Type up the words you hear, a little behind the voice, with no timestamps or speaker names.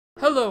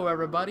Hello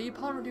everybody,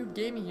 Palmer Dude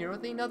Gaming here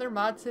with another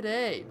mod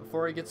today.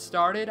 Before we get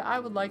started, I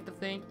would like to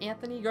thank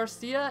Anthony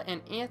Garcia and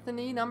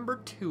Anthony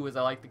number 2 as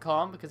I like to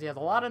call him, because he has a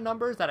lot of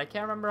numbers that I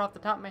can't remember off the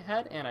top of my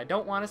head and I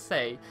don't want to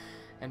say.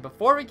 And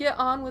before we get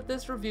on with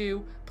this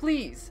review,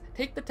 please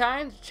take the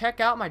time to check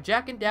out my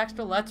Jak and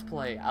Daxter Let's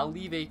Play. I'll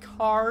leave a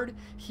card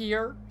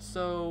here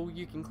so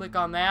you can click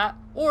on that,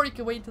 or you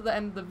can wait till the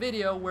end of the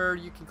video where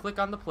you can click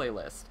on the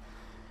playlist.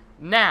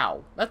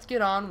 Now, let's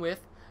get on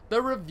with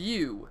the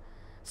review.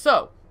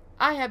 So,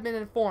 I have been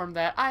informed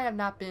that I have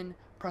not been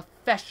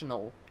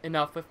professional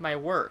enough with my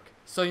work.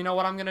 So you know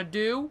what I'm gonna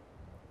do?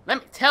 Let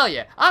me tell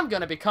you, I'm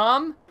gonna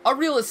become a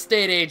real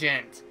estate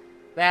agent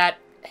that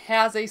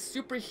has a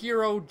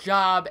superhero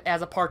job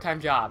as a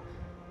part-time job.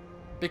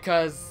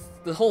 Because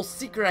the whole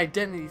secret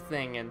identity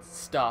thing and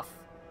stuff,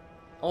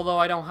 although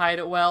I don't hide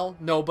it well,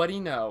 nobody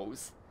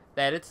knows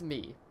that it's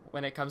me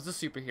when it comes to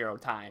superhero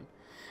time.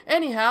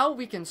 Anyhow,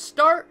 we can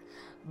start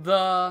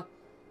the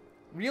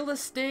real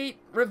estate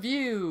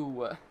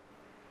review.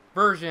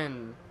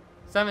 Version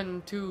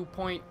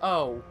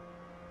 7.2.0.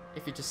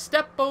 If you just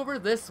step over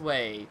this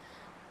way.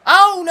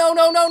 Oh, no,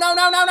 no, no, no,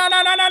 no, no, no,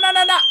 no, no, no, no,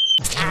 no, no.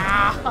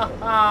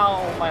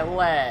 Ow, my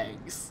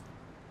legs.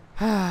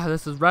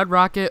 This is Red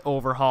Rocket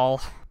Overhaul.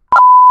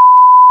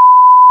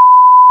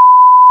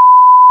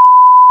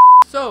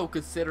 So,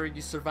 considering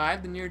you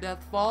survived the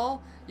near-death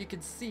fall, you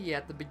can see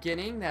at the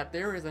beginning that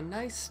there is a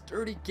nice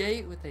sturdy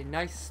gate with a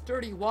nice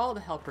sturdy wall to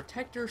help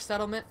protect your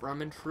settlement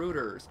from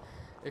intruders.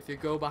 If you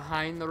go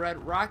behind the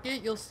red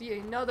rocket, you'll see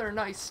another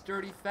nice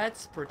sturdy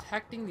fence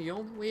protecting the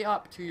only way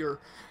up to your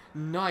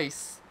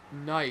nice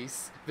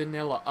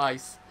vanilla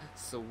ice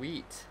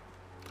suite.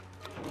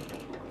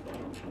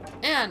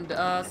 And,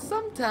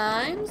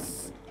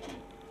 sometimes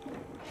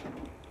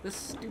this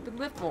stupid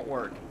lift won't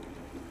work.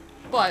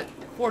 But,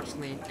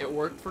 fortunately, it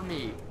worked for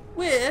me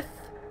with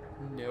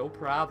no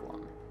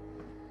problem.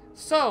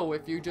 So,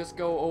 if you just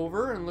go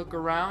over and look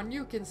around,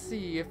 you can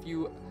see, if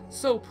you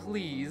so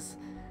please,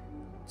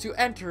 to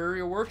enter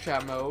your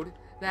workshop mode,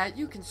 that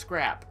you can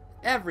scrap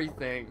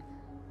everything.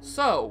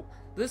 So,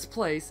 this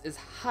place is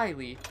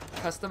highly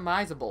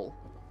customizable.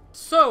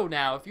 So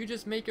now, if you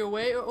just make your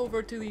way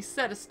over to the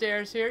set of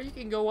stairs here, you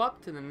can go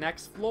up to the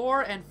next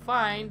floor and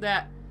find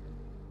that...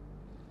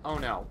 Oh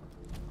no.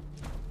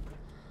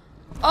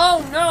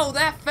 Oh no,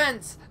 that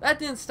fence! That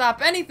didn't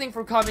stop anything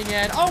from coming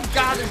in. Oh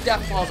god, there's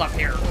death balls up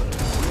here.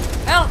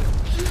 Help!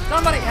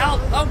 Somebody help!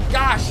 Oh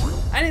gosh!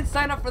 I didn't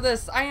sign up for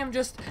this. I am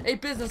just a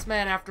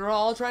businessman after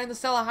all, trying to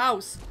sell a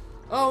house.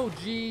 Oh,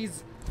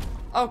 jeez.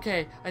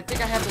 Okay, I think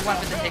I have the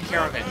weapon to take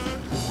care of it.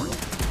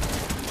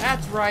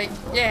 That's right.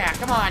 Yeah,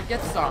 come on,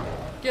 get some.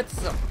 Get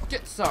some.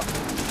 Get some.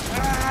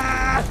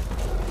 Ah!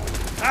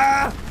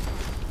 Ah!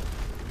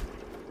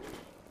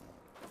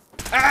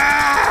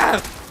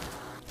 Ah!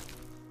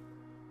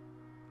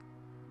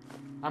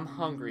 I'm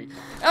hungry.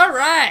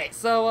 Alright,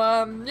 so,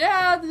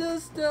 yeah,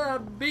 just,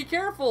 be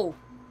careful.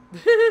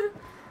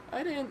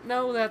 I didn't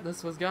know that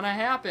this was gonna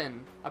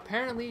happen.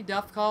 Apparently,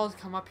 death calls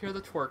come up here to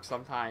twerk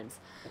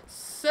sometimes.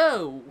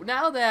 So,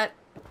 now that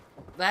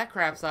that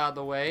crap's out of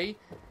the way,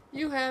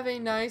 you have a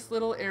nice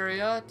little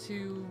area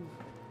to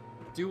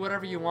do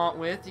whatever you want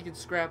with. You can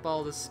scrap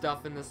all this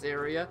stuff in this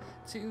area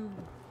to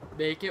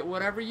make it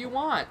whatever you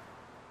want.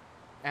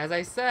 As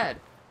I said.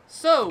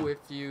 So, if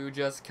you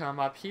just come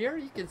up here,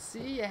 you can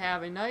see you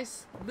have a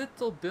nice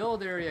little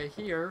build area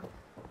here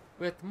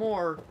with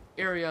more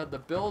area to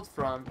build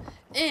from,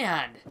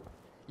 and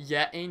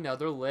yet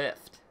another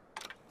lift.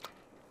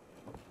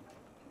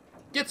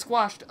 Get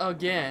squashed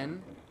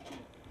again.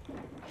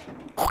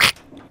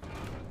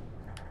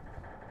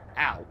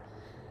 Ow.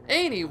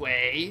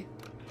 Anyway,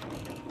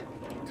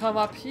 come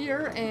up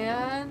here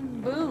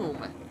and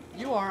boom,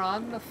 you are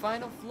on the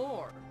final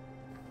floor.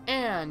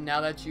 And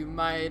now that you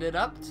made it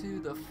up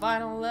to the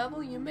final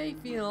level, you may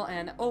feel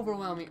an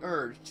overwhelming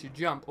urge to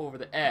jump over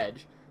the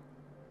edge,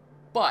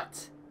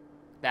 but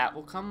that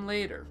will come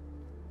later.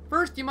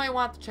 First, you might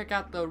want to check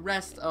out the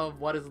rest of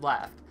what is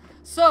left.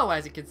 So,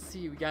 as you can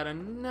see, we got a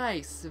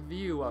nice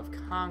view of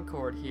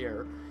Concord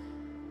here,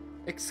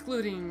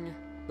 excluding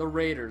the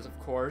raiders, of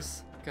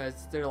course,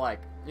 because they're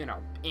like, you know,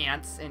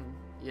 ants, and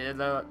yeah,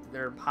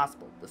 they're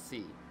impossible to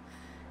see.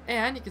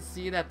 And you can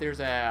see that there's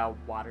a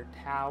water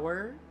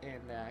tower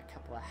and a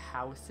couple of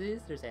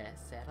houses. There's a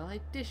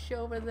satellite dish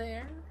over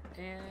there,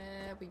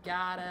 and we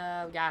got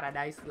a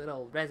nice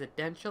little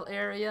residential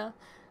area.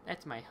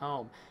 That's my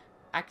home.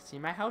 I can see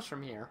my house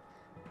from here.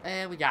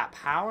 And we got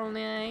power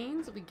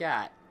lines. We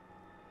got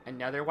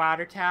another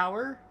water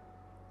tower.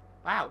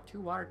 Wow,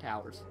 2 water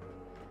towers.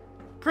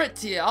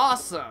 Pretty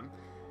awesome.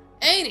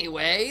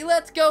 Anyway,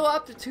 let's go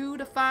up to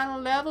the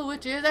final level,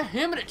 which is a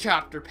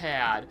helicopter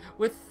pad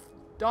with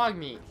dog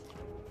meat.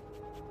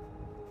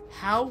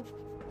 How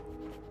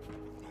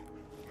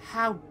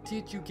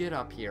did you get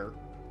up here?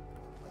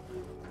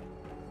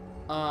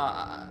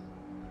 God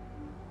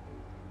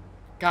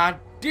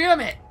damn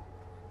it!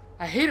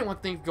 I hate it when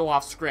things go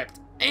off script.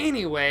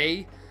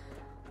 Anyway,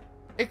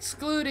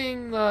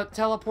 excluding the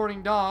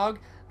teleporting dog,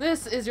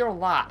 this is your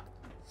lot.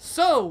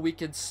 So we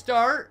could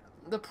start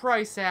the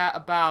price at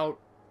about,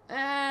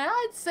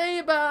 I'd say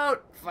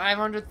about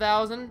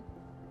 500,000.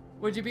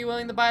 Would you be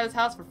willing to buy this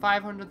house for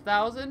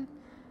 500,000?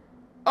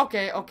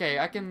 Okay,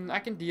 I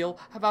can deal.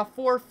 How about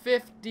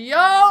 450?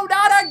 Oh,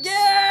 not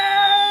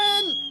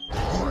again!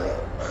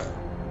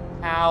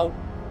 Ow.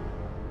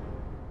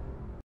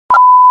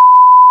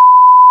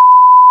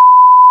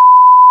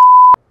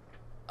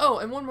 Oh,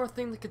 and one more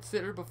thing to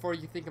consider before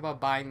you think about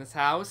buying this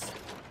house.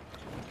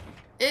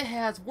 It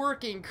has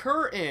working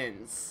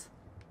curtains.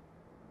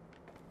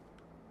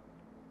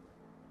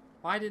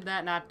 Why did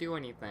that not do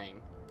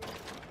anything?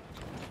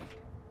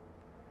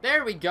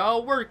 There we go,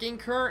 working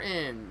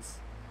curtains.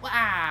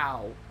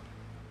 Wow.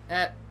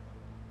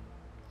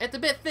 It's a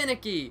bit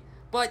finicky,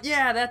 but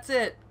yeah, that's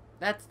it.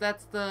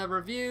 That's the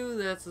review.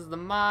 This is the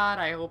mod.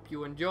 I hope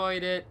you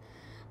enjoyed it.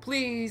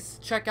 Please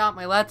check out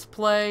my Let's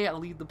Play. I'll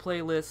leave the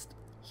playlist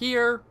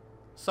here,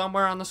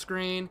 somewhere on the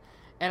screen,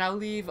 and I'll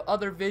leave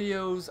other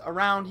videos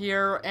around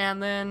here,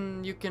 and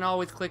then you can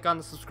always click on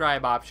the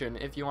subscribe option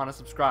if you want to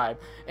subscribe.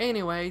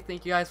 Anyway,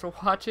 thank you guys for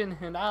watching,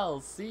 and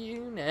I'll see you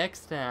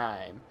next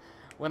time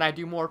when I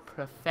do more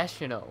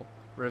professional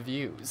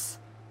reviews.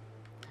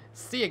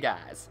 See you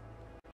guys.